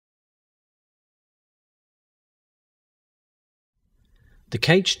The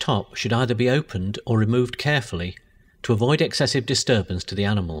cage top should either be opened or removed carefully to avoid excessive disturbance to the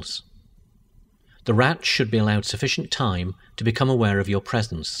animals. The rats should be allowed sufficient time to become aware of your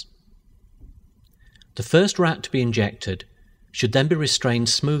presence. The first rat to be injected should then be restrained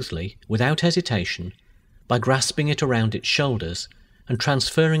smoothly, without hesitation, by grasping it around its shoulders and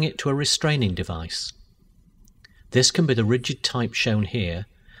transferring it to a restraining device. This can be the rigid type shown here,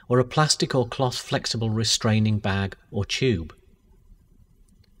 or a plastic or cloth flexible restraining bag or tube.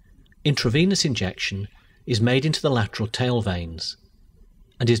 Intravenous injection is made into the lateral tail veins,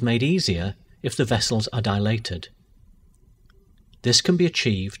 and is made easier if the vessels are dilated. This can be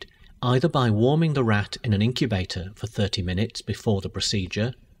achieved either by warming the rat in an incubator for 30 minutes before the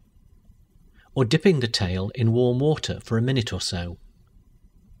procedure, or dipping the tail in warm water for a minute or so.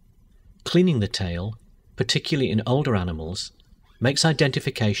 Cleaning the tail, particularly in older animals, makes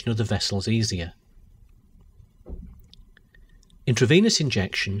identification of the vessels easier. Intravenous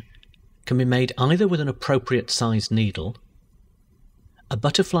injection can be made either with an appropriate sized needle, a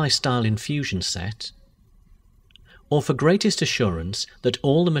butterfly-style infusion set, or for greatest assurance that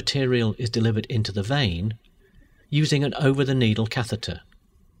all the material is delivered into the vein, using an over-the-needle catheter.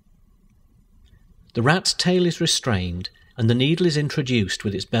 The rat's tail is restrained and the needle is introduced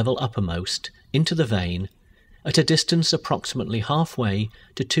with its bevel uppermost into the vein at a distance approximately halfway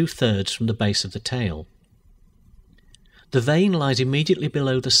to 2/3 from the base of the tail. The vein lies immediately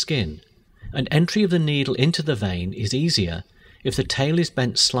below the skin, and entry of the needle into the vein is easier if the tail is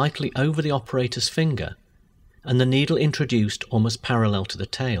bent slightly over the operator's finger and the needle introduced almost parallel to the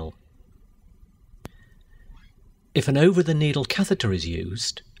tail. If an over-the-needle catheter is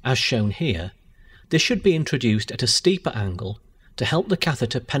used, as shown here, this should be introduced at a steeper angle to help the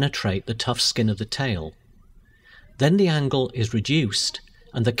catheter penetrate the tough skin of the tail. Then the angle is reduced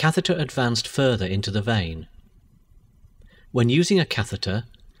and the catheter advanced further into the vein. When using a catheter,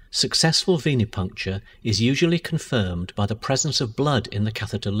 successful venipuncture is usually confirmed by the presence of blood in the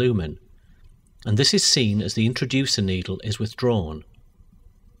catheter lumen, and this is seen as the introducer needle is withdrawn.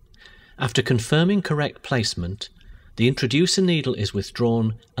 After confirming correct placement, the introducer needle is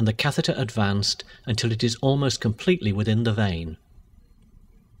withdrawn and the catheter advanced until it is almost completely within the vein.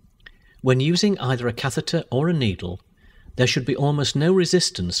 When using either a catheter or a needle, there should be almost no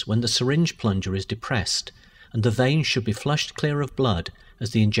resistance when the syringe plunger is depressed, and the vein should be flushed clear of blood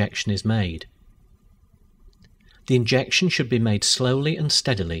as the injection is made. The injection should be made slowly and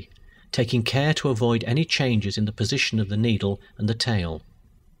steadily, taking care to avoid any changes in the position of the needle and the tail.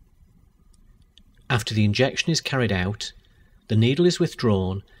 After the injection is carried out, the needle is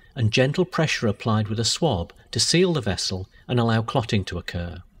withdrawn and gentle pressure applied with a swab to seal the vessel and allow clotting to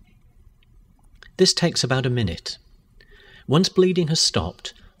occur. This takes about a minute. Once bleeding has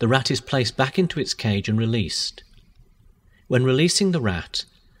stopped, the rat is placed back into its cage and released. When releasing the rat,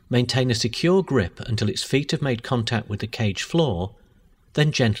 maintain a secure grip until its feet have made contact with the cage floor,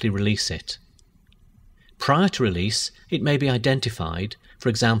 then gently release it. Prior to release, it may be identified, for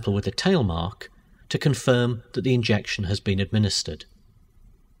example with a tail mark, to confirm that the injection has been administered.